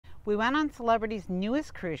We went on Celebrity's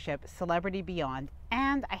newest cruise ship, Celebrity Beyond,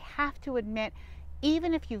 and I have to admit,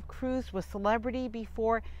 even if you've cruised with Celebrity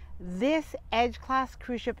before, this Edge Class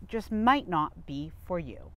cruise ship just might not be for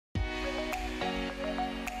you.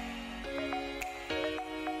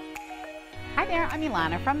 Hi there, I'm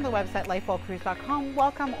Ilana from the website lifewellcruise.com.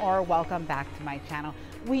 Welcome back to my channel.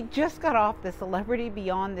 We just got off the Celebrity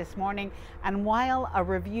Beyond this morning, and while a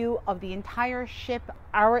review of the entire ship,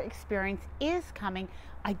 our experience, is coming,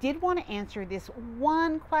 I did want to answer this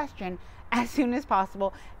one question as soon as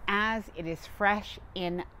possible, as it is fresh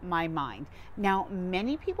in my mind. Now,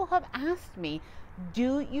 many people have asked me,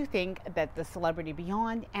 do you think that the Celebrity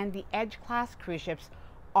Beyond and the Edge Class cruise ships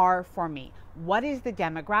are for me? What is the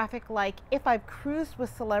demographic like? If I've cruised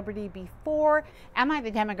with Celebrity before, am I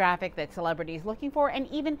the demographic that Celebrity is looking for? And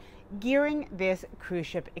even gearing this cruise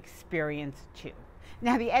ship experience to.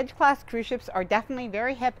 Now, the Edge Class cruise ships are definitely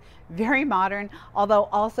very hip, very modern, although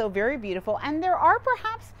also very beautiful, and there are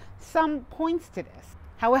perhaps some points to this.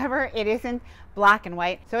 However, it isn't black and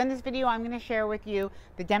white. So in this video, I'm going to share with you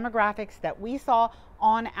the demographics that we saw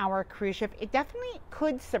on our cruise ship. It definitely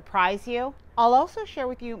could surprise you. I'll also share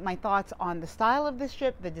with you my thoughts on the style of this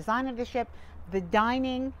ship, the design of the ship, the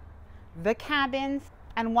dining, the cabins,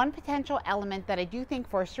 and one potential element that I do think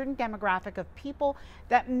for a certain demographic of people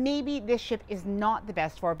that maybe this ship is not the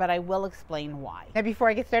best for, but I will explain why. Now, before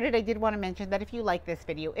I get started, I did want to mention that if you like this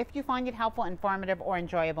video, if you find it helpful, informative, or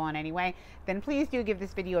enjoyable in any way, then please do give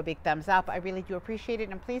this video a big thumbs up. I really do appreciate it,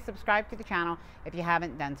 and please subscribe to the channel if you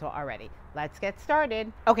haven't done so already. Let's get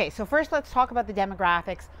started. Okay, so first let's talk about the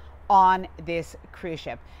demographics on this cruise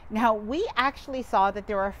ship. Now, we actually saw that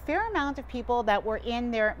there were a fair amount of people that were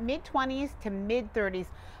in their mid-20s to mid-30s,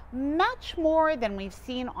 much more than we've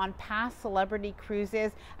seen on past Celebrity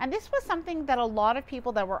cruises, and this was something that a lot of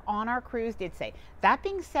people that were on our cruise did say. That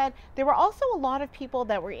being said, there were also a lot of people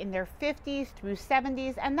that were in their 50s through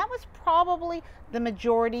 70s, and that was probably the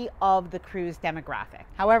majority of the cruise demographic.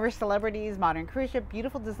 However, Celebrity's modern cruise ship,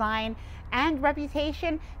 beautiful design, and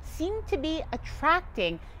reputation seemed to be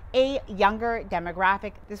attracting a younger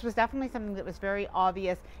demographic. This was definitely something that was very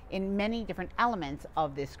obvious in many different elements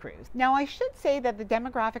of this cruise. Now, I should say that the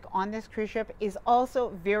demographic on this cruise ship is also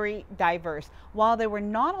very diverse. While there were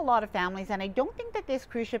not a lot of families, and I don't think that this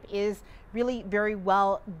cruise ship is really very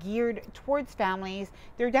well geared towards families,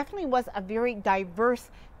 there definitely was a very diverse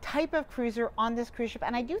type of cruiser on this cruise ship,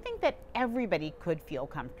 and I do think that everybody could feel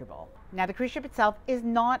comfortable. Now, the cruise ship itself is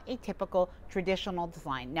not a typical traditional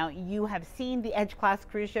design. Now, you have seen the Edge Class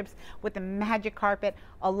cruise ships with the magic carpet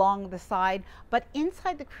along the side, but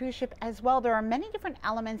inside the cruise ship as well, there are many different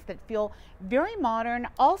elements that feel very modern,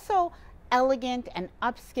 also elegant and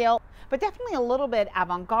upscale, but definitely a little bit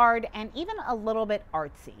avant-garde and even a little bit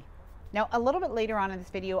artsy. Now, a little bit later on in this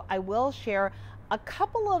video, I will share a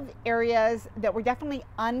couple of areas that were definitely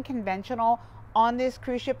unconventional on this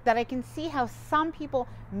cruise ship that I can see how some people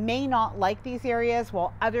may not like these areas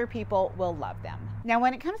while other people will love them. Now,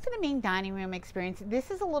 when it comes to the main dining room experience,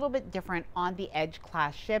 this is a little bit different on the Edge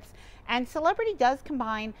Class ships, and Celebrity does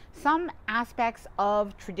combine some aspects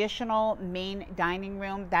of traditional main dining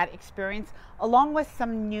room, that experience, along with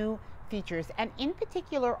some new features. And in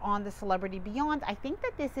particular on the Celebrity Beyond, I think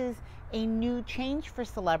that this is a new change for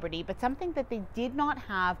Celebrity, but something that they did not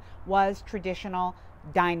have was traditional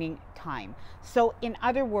dining time. So in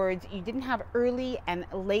other words, you didn't have early and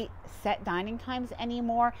late set dining times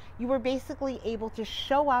anymore. You were basically able to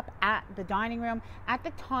show up at the dining room at the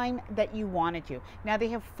time that you wanted to. Now, they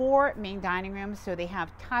have 4 main dining rooms. So they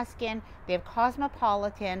have Tuscan, they have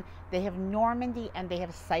Cosmopolitan, they have Normandy, and they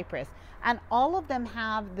have Cyprus. And all of them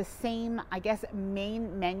have the same, I guess,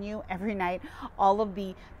 main menu every night, all of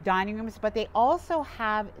the dining rooms, but they also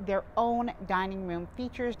have their own dining room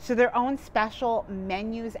features, so their own special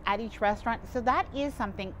menus at each restaurant. So that is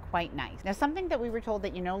something quite nice. Now, something that we were told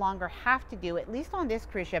that you no longer have to do, at least on this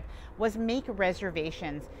cruise ship, was make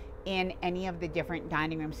reservations in any of the different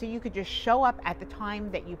dining rooms. So you could just show up at the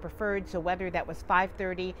time that you preferred. So whether that was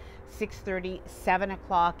 5:30, 6:30, 7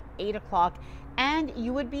 o'clock, 8 o'clock, and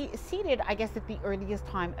you would be seated, I guess, at the earliest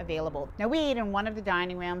time available. Now, we ate in one of the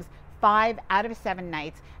dining rooms 5 out of 7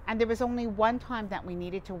 nights, and there was only one time that we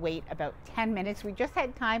needed to wait about 10 minutes. We just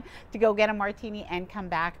had time to go get a martini and come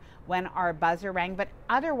back when our buzzer rang, but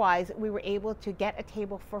otherwise we were able to get a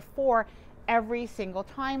table for 4 every single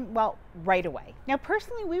time, well, right away. Now,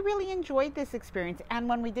 personally, we really enjoyed this experience, and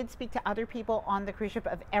when we did speak to other people on the cruise ship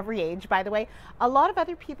of every age, by the way, a lot of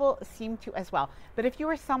other people seemed to as well. But if you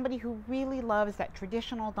are somebody who really loves that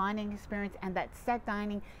traditional dining experience and that set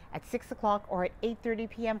dining at 6 o'clock or at 8:30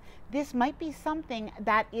 p.m., this might be something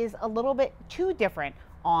that is a little bit too different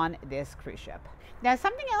on this cruise ship. Now,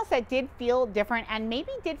 something else that did feel different and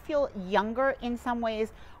maybe did feel younger in some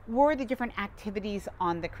ways were the different activities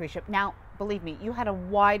on the cruise ship. Now, believe me, you had a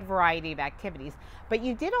wide variety of activities, but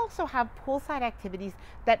you did also have poolside activities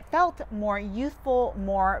that felt more youthful,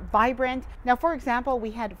 more vibrant. Now, for example,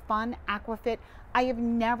 we had fun aquafit. I have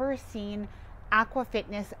never seen aqua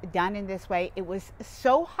fitness done in this way. It was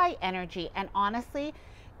so high energy, and honestly,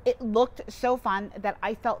 it looked so fun that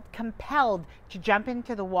I felt compelled to jump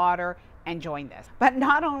into the water and join this. But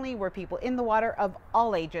not only were people in the water of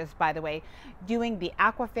all ages, by the way, doing the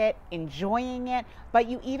aquafit, enjoying it, but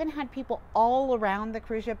you even had people all around the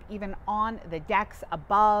cruise ship, even on the decks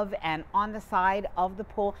above and on the side of the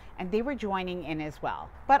pool, and they were joining in as well.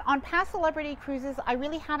 But on past celebrity cruises, I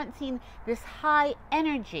really haven't seen this high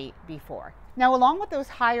energy before. Now, along with those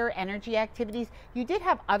higher energy activities, you did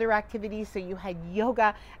have other activities. So you had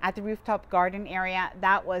yoga at the rooftop garden area.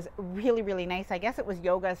 That was really, really nice. I guess it was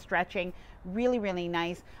yoga, stretching, really, really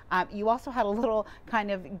nice. You also had a little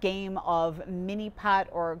kind of game of mini putt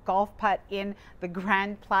or golf putt in the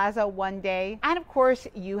Grand Plaza one day. And of course,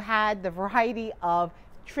 you had the variety of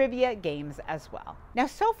trivia games as well. Now,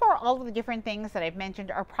 so far, all of the different things that I've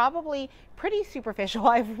mentioned are probably pretty superficial.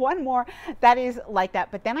 I have one more that is like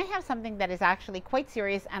that, but then I have something that is actually quite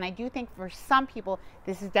serious, and I do think for some people,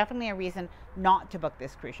 this is definitely a reason not to book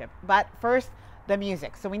this cruise ship. But first, the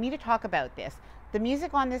music. So we need to talk about this. The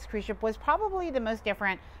music on this cruise ship was probably the most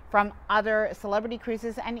different from other celebrity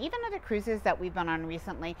cruises and even other cruises that we've been on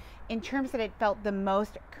recently, in terms that it felt the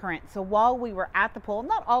most current. So while we were at the pool,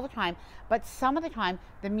 not all the time, but some of the time,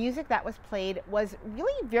 the music that was played was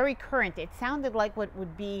really very current. It sounded like what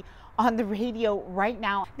would be on the radio right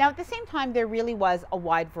now. Now, at the same time, there really was a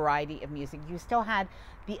wide variety of music. You still had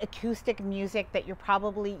the acoustic music that you're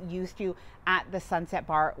probably used to at the Sunset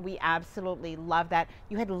Bar. We absolutely love that.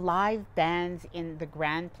 You had live bands in the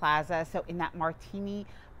Grand Plaza, so in that Martini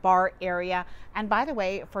bar area. And by the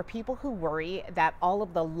way, for people who worry that all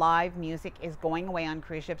of the live music is going away on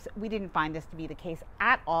cruise ships, we didn't find this to be the case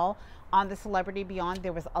at all. On the Celebrity Beyond,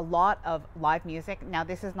 there was a lot of live music. Now,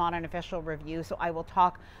 this is not an official review, so I will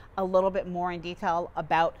talk a little bit more in detail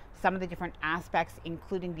about some of the different aspects,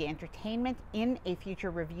 including the entertainment, in a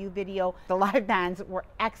future review video. The live bands were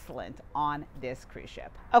excellent on this cruise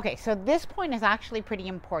ship. Okay, so this point is actually pretty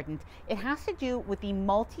important. It has to do with the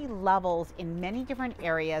multi-levels in many different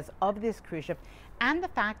areas of this cruise ship, and the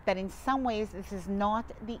fact that in some ways this is not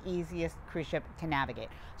the easiest cruise ship to navigate.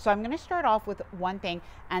 So I'm going to start off with one thing,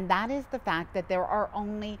 and that is the fact that there are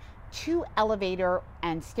only 2 elevator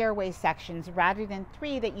and stairway sections rather than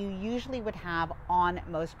 3 that you usually would have on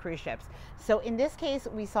most cruise ships. So in this case,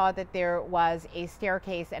 we saw that there was a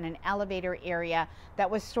staircase and an elevator area that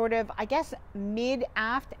was sort of, I guess,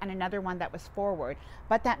 mid-aft, and another one that was forward.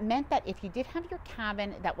 But that meant that if you did have your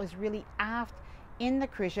cabin that was really aft in the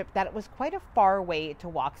cruise ship, that it was quite a far way to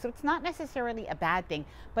walk. So it's not necessarily a bad thing,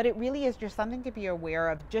 but it really is just something to be aware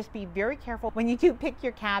of. Just be very careful when you do pick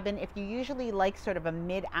your cabin. If you usually like sort of a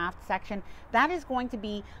mid-aft section, that is going to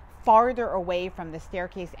be farther away from the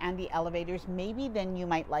staircase and the elevators maybe than you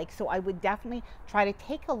might like. So I would definitely try to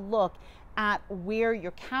take a look at where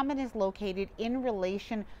your cabin is located in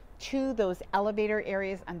relation to those elevator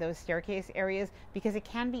areas and those staircase areas, because it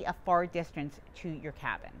can be a far distance to your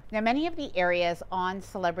cabin. Now, many of the areas on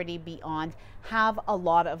Celebrity Beyond have a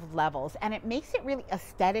lot of levels, and it makes it really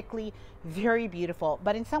aesthetically very beautiful,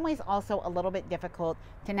 but in some ways also a little bit difficult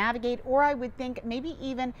to navigate, or I would think maybe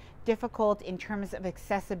even difficult in terms of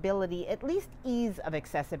accessibility, at least ease of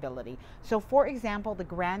accessibility. So for example, the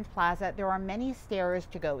Grand Plaza, there are many stairs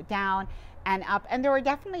to go down and up, and there are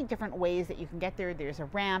definitely different ways that you can get there. There's a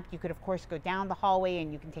ramp. You could of course go down the hallway,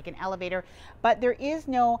 and you can take an elevator, but there is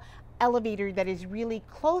no elevator that is really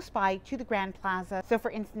close by to the Grand Plaza. So for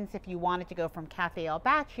instance, if you wanted to go from Cafe El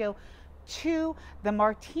Baccio to the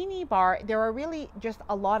Martini Bar, there are really just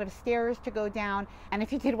a lot of stairs to go down, and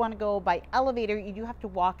if you did want to go by elevator, you do have to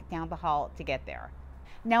walk down the hall to get there.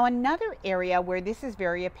 Now, another area where this is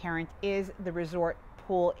very apparent is the resort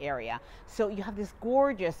pool area. So you have this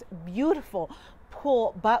gorgeous, beautiful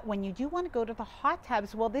pool, but when you do want to go to the hot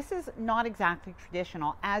tubs, well, this is not exactly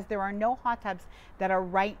traditional, as there are no hot tubs that are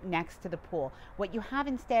right next to the pool. What you have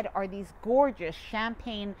instead are these gorgeous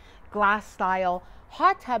champagne glass style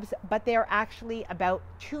hot tubs, but they are actually about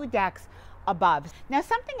 2 decks above. Now,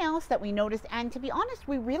 something else that we noticed, and to be honest,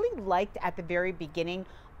 we really liked at the very beginning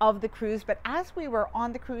of the cruise, but as we were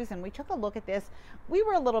on the cruise and we took a look at this, we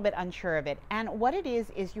were a little bit unsure of it. And what it is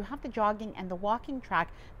you have the jogging and the walking track,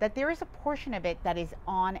 that there is a portion of it that is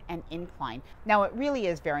on an incline. Now it really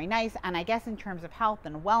is very nice, and I guess in terms of health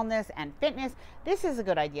and wellness and fitness, this is a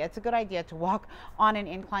good idea. It's a good idea to walk on an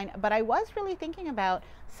incline, but I was really thinking about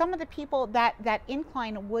some of the people that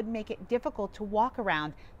incline would make it difficult to walk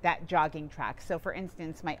around that jogging track. So for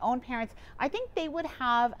instance, my own parents, I think they would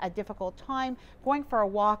have a difficult time going for a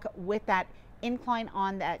walk with that incline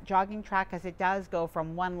on that jogging track, as it does go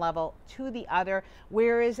from one level to the other,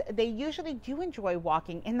 whereas they usually do enjoy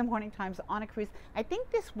walking in the morning times on a cruise. I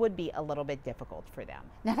think this would be a little bit difficult for them.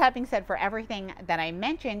 Now, that being said, for everything that I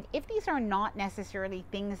mentioned, if these are not necessarily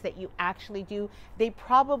things that you actually do, they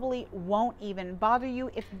probably won't even bother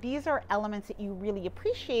you. If these are elements that you really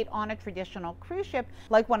appreciate on a traditional cruise ship,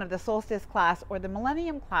 like one of the Solstice class or the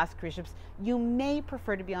Millennium class cruise ships, you may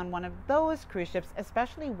prefer to be on one of those cruise ships,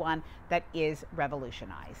 especially one that is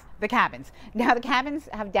revolutionized. The cabins. Now, the cabins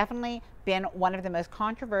have definitely been one of the most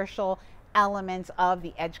controversial elements of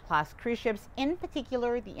the Edge class cruise ships, in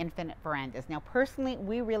particular the infinite verandas. Now, personally,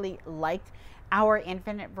 we really liked our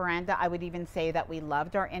infinite veranda. I would even say that we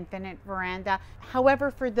loved our infinite veranda.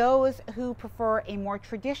 However, for those who prefer a more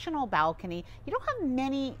traditional balcony, you don't have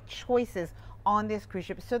many choices on this cruise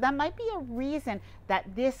ship, so that might be a reason that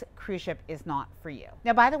this cruise ship is not for you.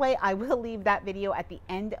 Now, by the way, I will leave that video at the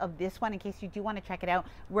end of this one in case you do want to check it out,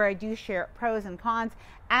 where I do share pros and cons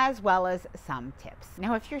as well as some tips.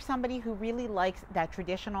 Now, if you're somebody who really likes that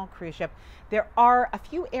traditional cruise ship, there are a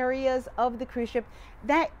few areas of the cruise ship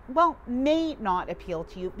that, well, may not appeal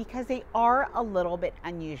to you because they are a little bit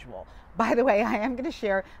unusual. By the way, I am going to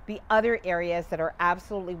share the other areas that are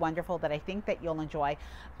absolutely wonderful that I think that you'll enjoy.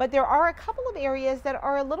 But there are a couple of areas that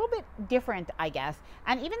are a little bit different, I guess.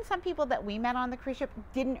 And even some people that we met on the cruise ship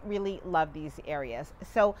didn't really love these areas.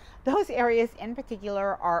 So those areas in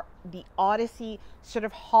particular are the Odyssey sort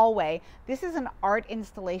of hallway. This is an art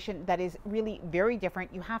installation that is really very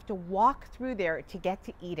different. You have to walk through there to get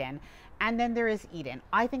to Eden. And then there is Eden.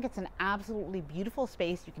 I think it's an absolutely beautiful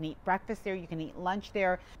space. You can eat breakfast there, you can eat lunch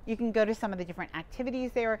there, you can go to some of the different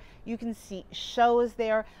activities there, you can see shows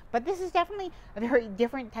there. But this is definitely a very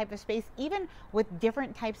different type of space, even with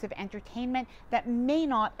different types of entertainment that may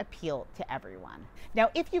not appeal to everyone.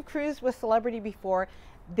 Now, if you've cruised with Celebrity before,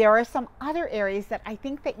 there are some other areas that I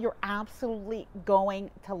think that you're absolutely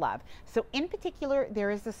going to love. So in particular, there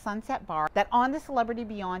is the Sunset Bar that on the Celebrity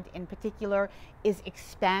Beyond in particular is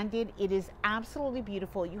expanded. It is absolutely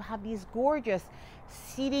beautiful. You have these gorgeous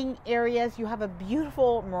seating areas. You have a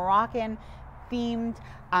beautiful Moroccan themed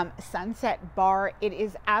sunset bar. It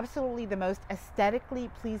is absolutely the most aesthetically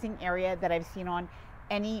pleasing area that I've seen on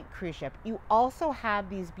any cruise ship. You also have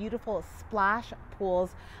these beautiful splash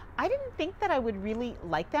pools. I didn't think that I would really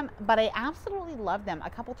like them, but I absolutely love them. A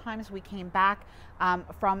couple times we came back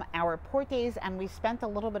from our port days and we spent a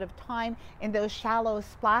little bit of time in those shallow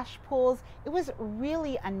splash pools. It was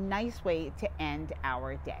really a nice way to end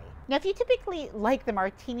our day. Now, if you typically like the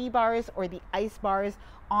martini bars or the ice bars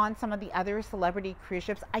on some of the other Celebrity cruise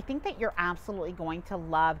ships, I think that you're absolutely going to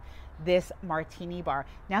love this martini bar.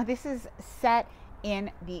 Now, this is set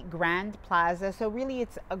in the Grand Plaza, so really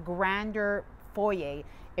it's a grander foyer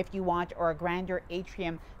if you want, or a grander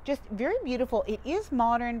atrium. Just very beautiful. It is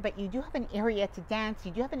modern, but you do have an area to dance.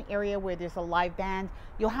 You do have an area where there's a live band.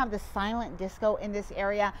 You'll have the silent disco in this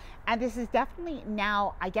area, and this is definitely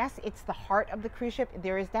now, I guess it's the heart of the cruise ship.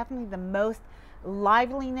 There is definitely the most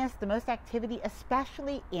liveliness, the most activity,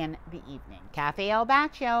 especially in the evening. Cafe El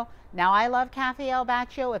Baccio. Now, I love Cafe El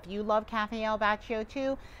Baccio. If you love Cafe El Baccio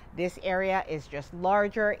too, this area is just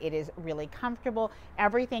larger. It is really comfortable.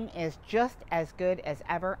 Everything is just as good as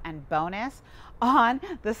ever. And bonus, on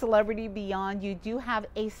the Celebrity Beyond, you do have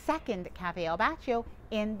a second Cafe El Baccio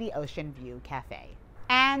in the Ocean View Cafe.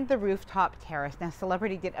 And the rooftop terrace. Now,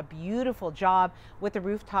 Celebrity did a beautiful job with the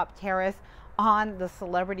rooftop terrace on the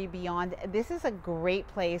Celebrity Beyond. This is a great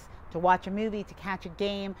place to watch a movie, to catch a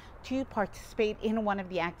game, to participate in one of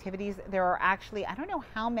the activities. There are actually, I don't know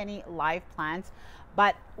how many live plants,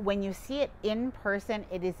 but when you see it in person,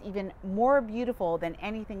 it is even more beautiful than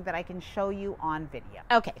anything that I can show you on video.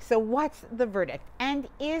 Okay, so what's the verdict? And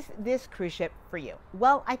is this cruise ship for you?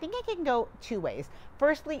 Well, I think I can go two ways.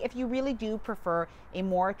 Firstly, if you really do prefer a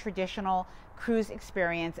more traditional cruise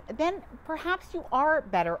experience, then perhaps you are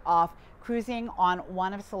better off cruising on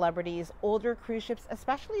one of Celebrity's older cruise ships,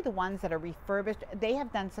 especially the ones that are refurbished. They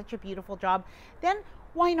have done such a beautiful job. Then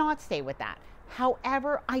why not stay with that?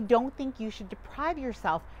 However, I don't think you should deprive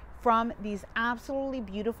yourself from these absolutely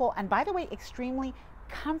beautiful and, by the way, extremely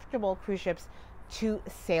comfortable cruise ships to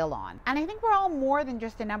sail on. And I think we're all more than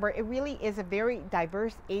just a number. It really is a very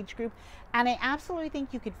diverse age group, and I absolutely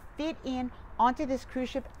think you could fit in onto this cruise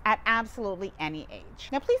ship at absolutely any age.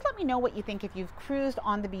 Now, please let me know what you think if you've cruised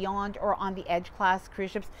on the Beyond or on the Edge class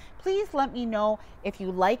cruise ships. Please let me know if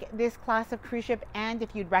you like this class of cruise ship and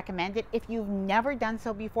if you'd recommend it. If you've never done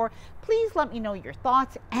so before, please let me know your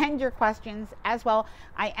thoughts and your questions as well.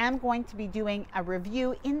 I am going to be doing a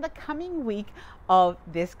review in the coming week of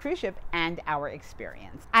this cruise ship and our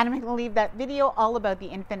experience. And I'm going to leave that video all about the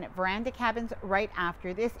Infinite Veranda cabins right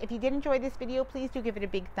after this. If you did enjoy this video, please do give it a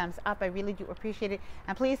big thumbs up. I really do appreciate it.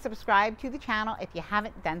 And please subscribe to the channel if you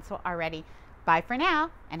haven't done so already. Bye for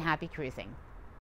now, and happy cruising.